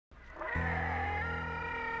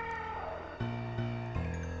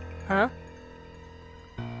Huh?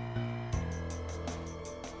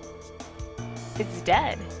 It's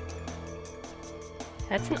dead.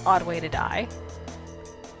 That's an odd way to die.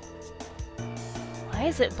 Why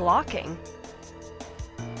is it blocking?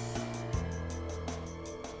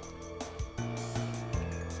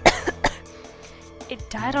 It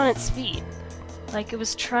died on its feet, like it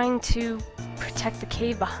was trying to protect the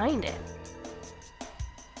cave behind it.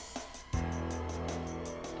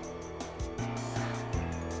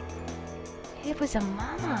 It was a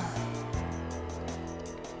mama.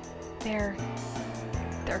 They're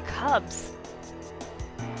cubs.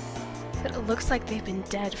 But it looks like they've been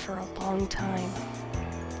dead for a long time.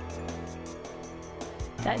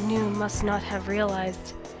 That New must not have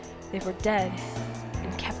realized they were dead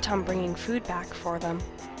and kept on bringing food back for them.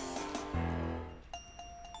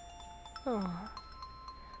 Oh,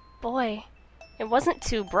 boy, it wasn't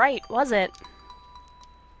too bright, was it?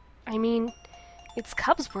 I mean, its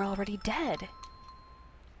cubs were already dead.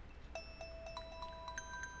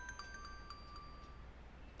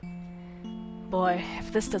 Boy,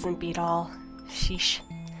 if this doesn't beat all, sheesh.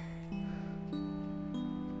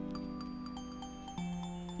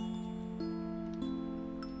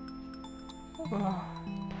 Oh,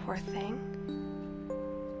 poor thing.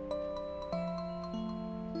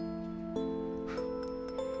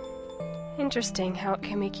 Interesting how it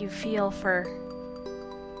can make you feel for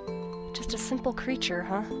just a simple creature,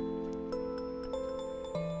 huh?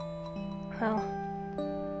 Well,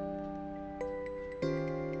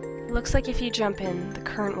 it looks like if you jump in, the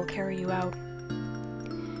current will carry you out.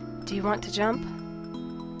 Do you want to jump?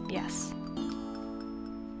 Yes.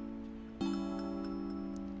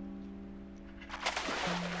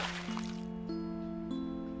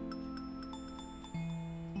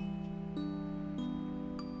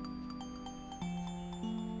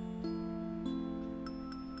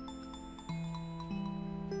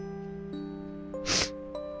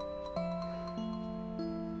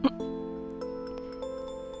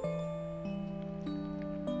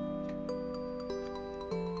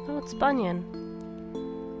 Oh, it's Bunyan.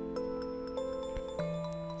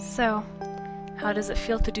 So, how does it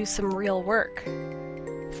feel to do some real work?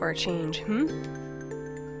 For a change, hmm?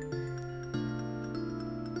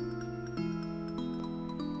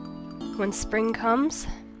 When spring comes,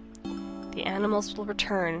 the animals will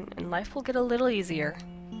return and life will get a little easier.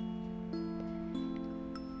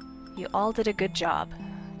 You all did a good job.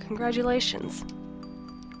 Congratulations.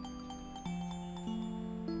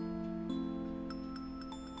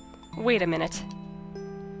 Wait a minute.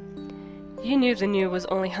 You knew the New was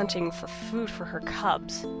only hunting for food for her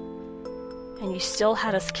cubs, and you still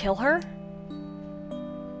had us kill her?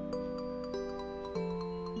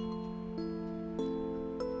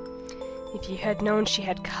 If you had known she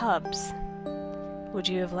had cubs, would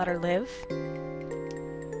you have let her live?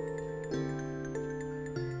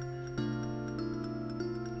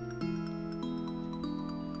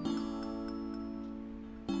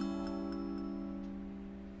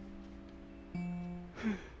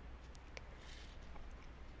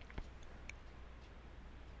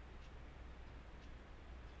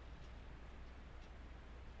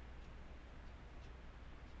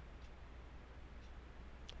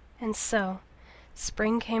 And so,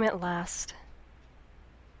 spring came at last.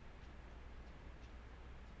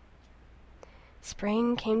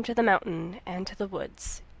 Spring came to the mountain and to the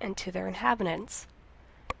woods and to their inhabitants.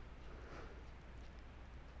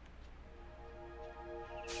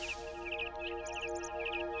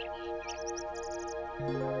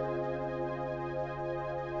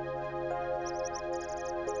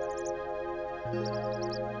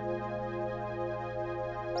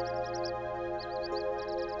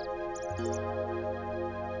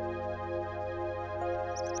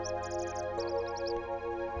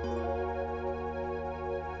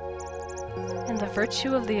 And the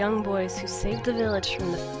virtue of the young boys who saved the village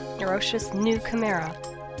from the ferocious New Chimera.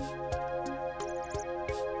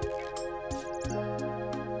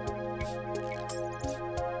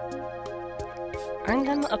 Earned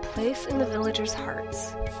them a place in the villagers'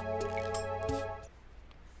 hearts.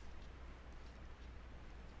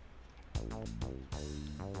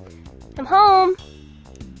 I'm home!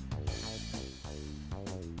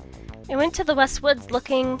 I went to the West Woods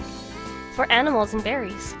looking for animals and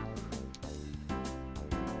berries.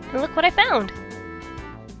 And look what I found!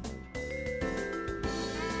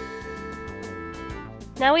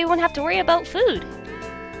 Now we won't have to worry about food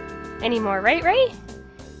anymore, right, Ray?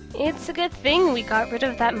 It's a good thing we got rid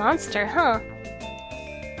of that monster, huh?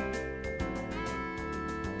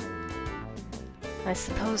 I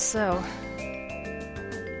suppose so.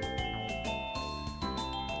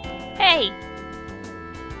 Hey!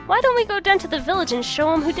 Why don't we go down to the village and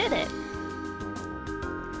show him who did it?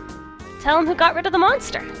 Tell him who got rid of the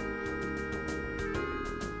monster.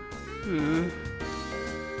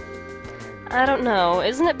 I don't know.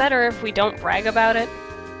 Isn't it better if we don't brag about it?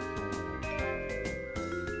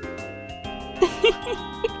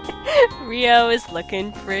 Rio is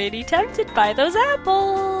looking pretty tempted by those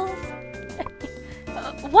apples.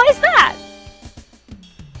 Why is that?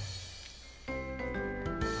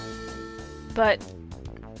 But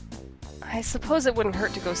I suppose it wouldn't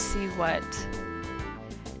hurt to go see what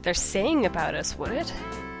they're saying about us, would it?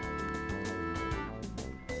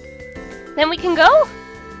 Then we can go?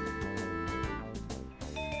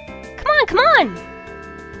 Come on, come on!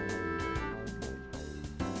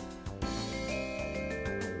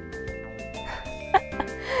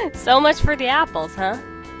 So much for the apples, huh?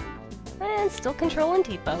 And still controlling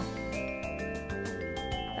Tipo.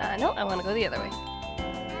 No, I want to go the other way.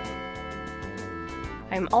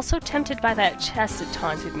 I'm also tempted by that chest it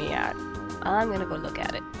taunted me at. I'm gonna go look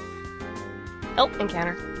at it. Oh,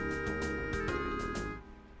 encounter.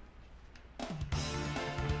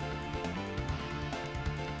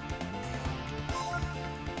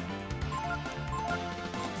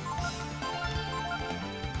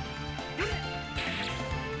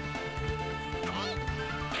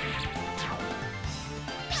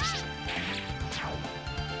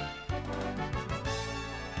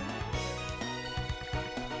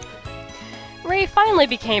 Ray finally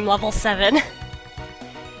became level 7.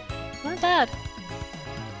 Not bad.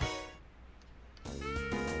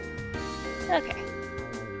 Okay.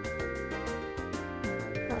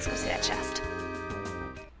 Let's go see that chest.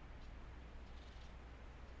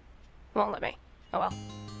 Won't let me. Oh well.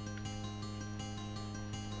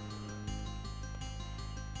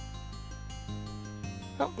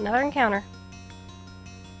 Oh, another encounter.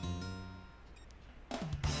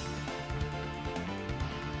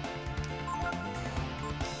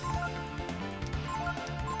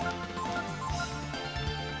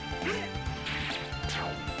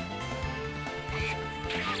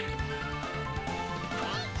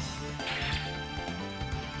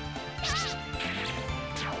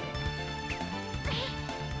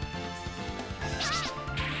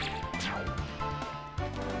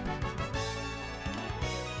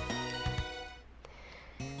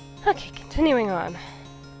 Okay, continuing on.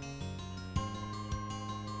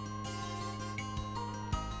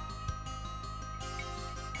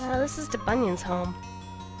 This is to Bunyan's home.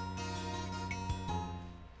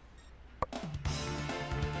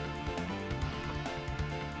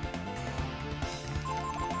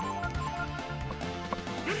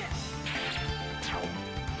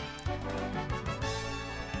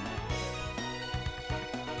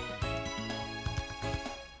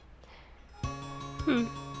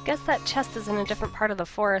 Guess that chest is in a different part of the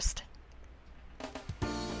forest.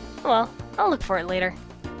 Well, I'll look for it later.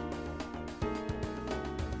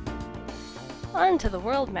 On to the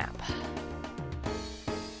world map.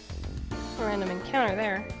 A random encounter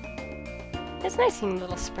there. It's nice seeing a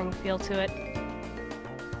little spring feel to it.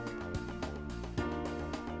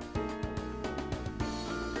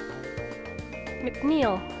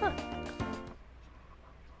 McNeil, huh.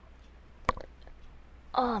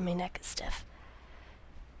 Oh, my neck is stiff.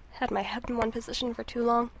 Had my head in one position for too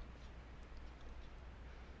long.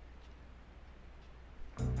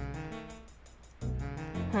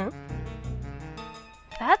 Huh?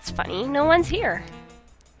 That's funny, no one's here.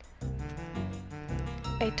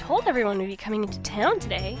 I told everyone we'd be coming into town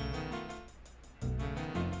today.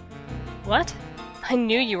 What? I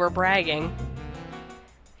knew you were bragging.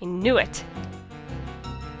 I knew it.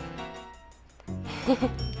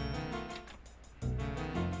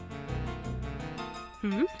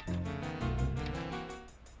 Hmm?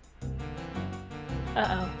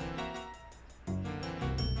 Uh-oh.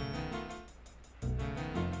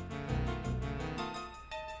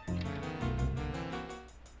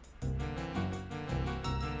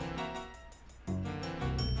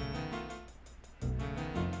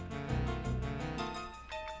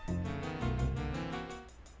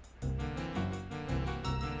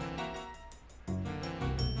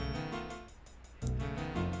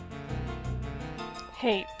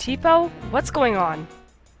 Hey, Tipo, what's going on?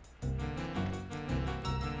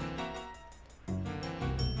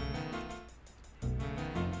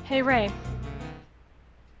 Hey, Ray.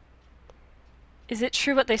 Is it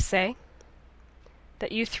true what they say?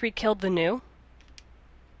 That you three killed the new?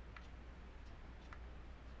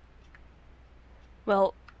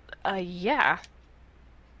 Well, yeah.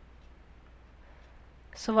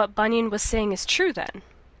 So what Bunyan was saying is true, then?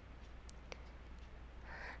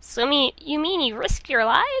 So you mean you risked your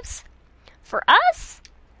lives? For us?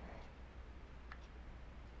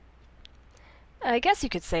 I guess you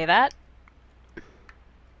could say that.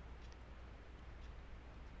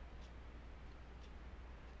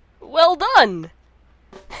 Well done!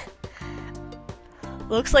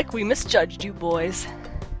 Looks like we misjudged you boys.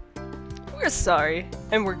 We're sorry,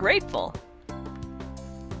 and we're grateful.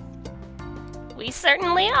 We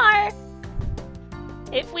certainly are.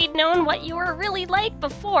 If we'd known what you were really like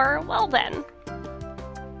before, well then.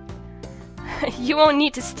 You won't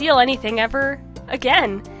need to steal anything ever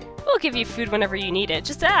again. We'll give you food whenever you need it.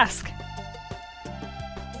 Just ask.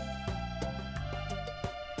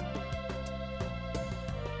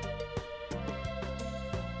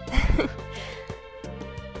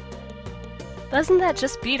 Doesn't that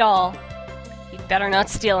just beat all? You'd better not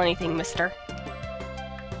steal anything, mister.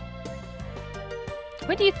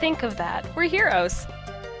 What do you think of that? We're heroes.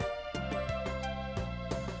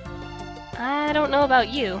 I don't know about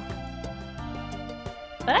you,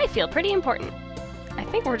 but I feel pretty important. I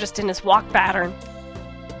think we're just in his walk pattern.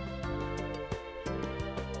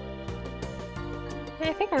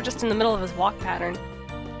 I think we're just in the middle of his walk pattern.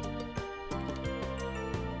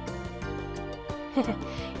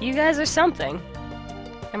 You guys are something.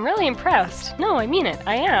 I'm really impressed. No, I mean it.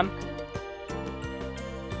 I am.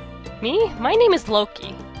 Me? My name is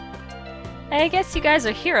Loki. I guess you guys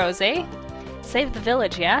are heroes, eh? Save the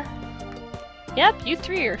village, yeah? Yep, you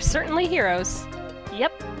three are certainly heroes.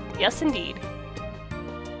 Yep, yes indeed.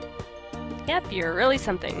 Yep, you're really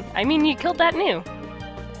something. I mean, you killed that Gnu.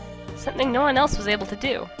 Something no one else was able to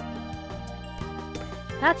do.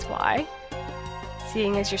 That's why,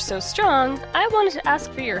 seeing as you're so strong, I wanted to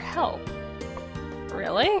ask for your help.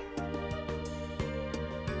 Really?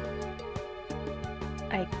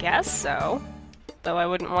 I guess so. Though I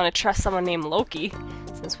wouldn't want to trust someone named Loki,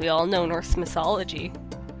 since we all know Norse mythology.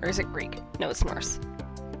 Or is it Greek? No, it's Norse.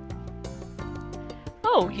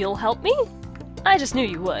 Oh, you'll help me? I just knew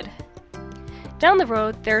you would. Down the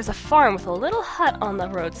road, there's a farm with a little hut on the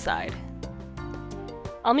roadside.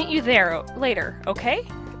 I'll meet you there later, okay?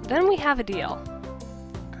 Then we have a deal.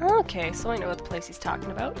 Okay, so I know what the place he's talking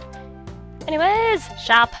about. Anyways,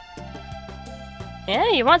 shop! Yeah,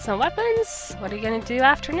 you want some weapons? What are you gonna do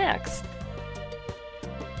after next?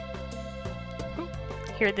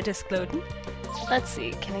 Hear the disc loading. Let's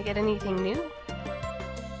see, can I get anything new?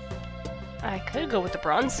 I could go with the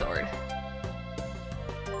bronze sword.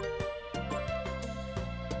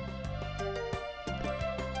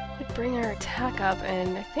 Would bring our attack up,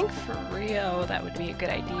 and I think for Rio that would be a good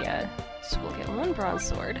idea. So we'll get one bronze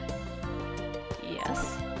sword.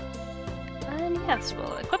 Yes. And yes,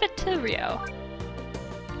 we'll equip it to Rio.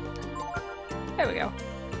 There we go.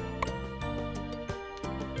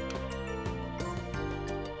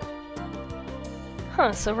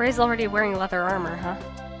 Huh, so Ray's already wearing leather armor, huh?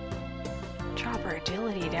 Drop her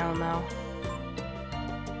agility down, though.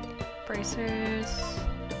 Bracers...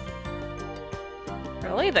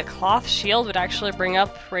 Really? The cloth shield would actually bring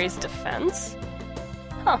up Ray's defense?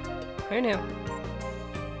 Huh, who knew?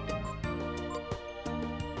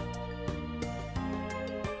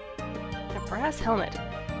 A brass helmet.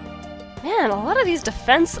 Man, a lot of these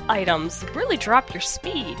defense items really drop your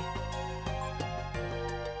speed.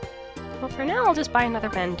 Well, for now, I'll just buy another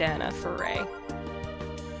bandana for Ray.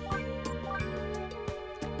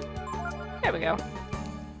 There we go.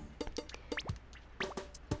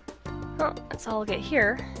 Well, that's all I'll get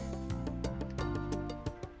here.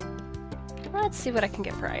 Let's see what I can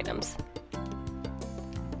get for items.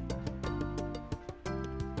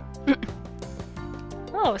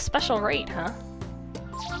 Oh, a special rate, huh?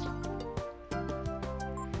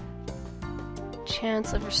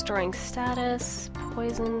 Chance of restoring status,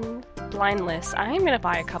 poison, blindness. I'm gonna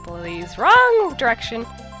buy a couple of these. Wrong direction!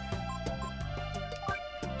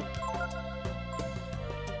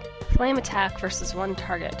 Flame attack versus one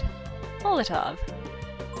target. Molotov.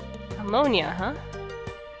 Ammonia, huh?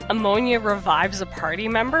 Ammonia revives a party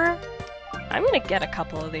member? I'm gonna get a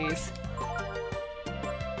couple of these.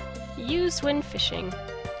 Used when fishing.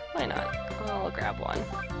 Why not? I'll grab one.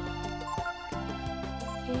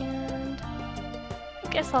 And I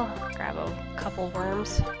guess I'll grab a couple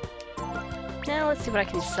worms. Now let's see what I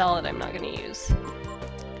can sell that I'm not gonna use.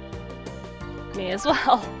 May as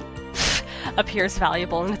well. Appears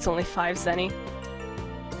valuable and it's only 5 zenny.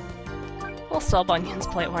 We'll sell Bunyan's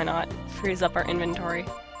plate, why not? Frees up our inventory.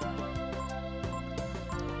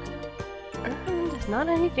 And not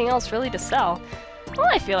anything else really to sell. Well,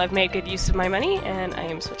 I feel I've made good use of my money, and I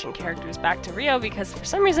am switching characters back to Rio because for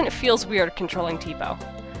some reason it feels weird controlling Tipo.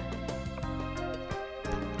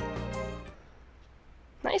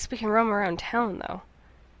 Nice we can roam around town, though.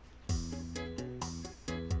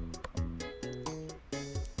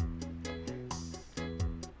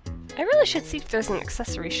 I really should see if there's an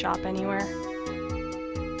accessory shop anywhere.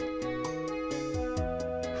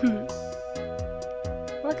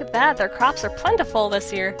 Look at that, their crops are plentiful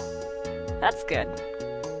this year. That's good.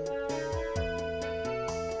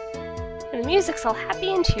 And the music's all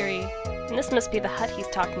happy and cheery, and this must be the hut he's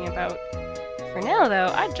talking about. For now,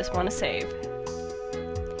 though, I just want to save.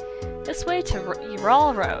 This way to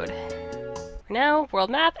Ural Road. For now, world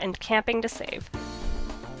map and camping to save.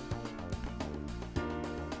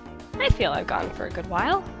 I feel I've gone for a good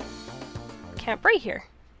while. Camp right here.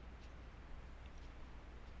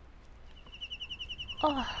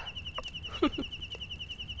 Oh.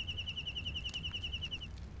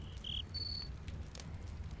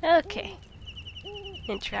 Okay.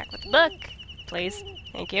 Interact with the book, please.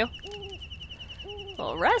 Thank you.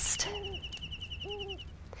 We'll rest.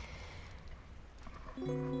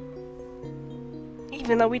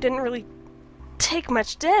 Even though we didn't really take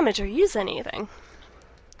much damage or use anything.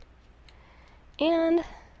 And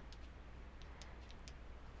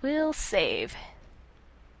we'll save.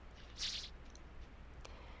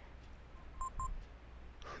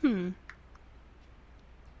 Yep,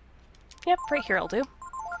 right here will do.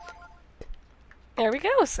 There we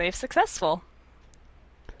go, save successful.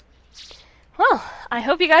 Well, I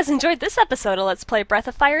hope you guys enjoyed this episode of Let's Play Breath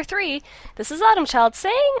of Fire 3. This is Autumn Child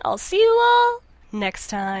saying I'll see you all next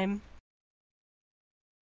time.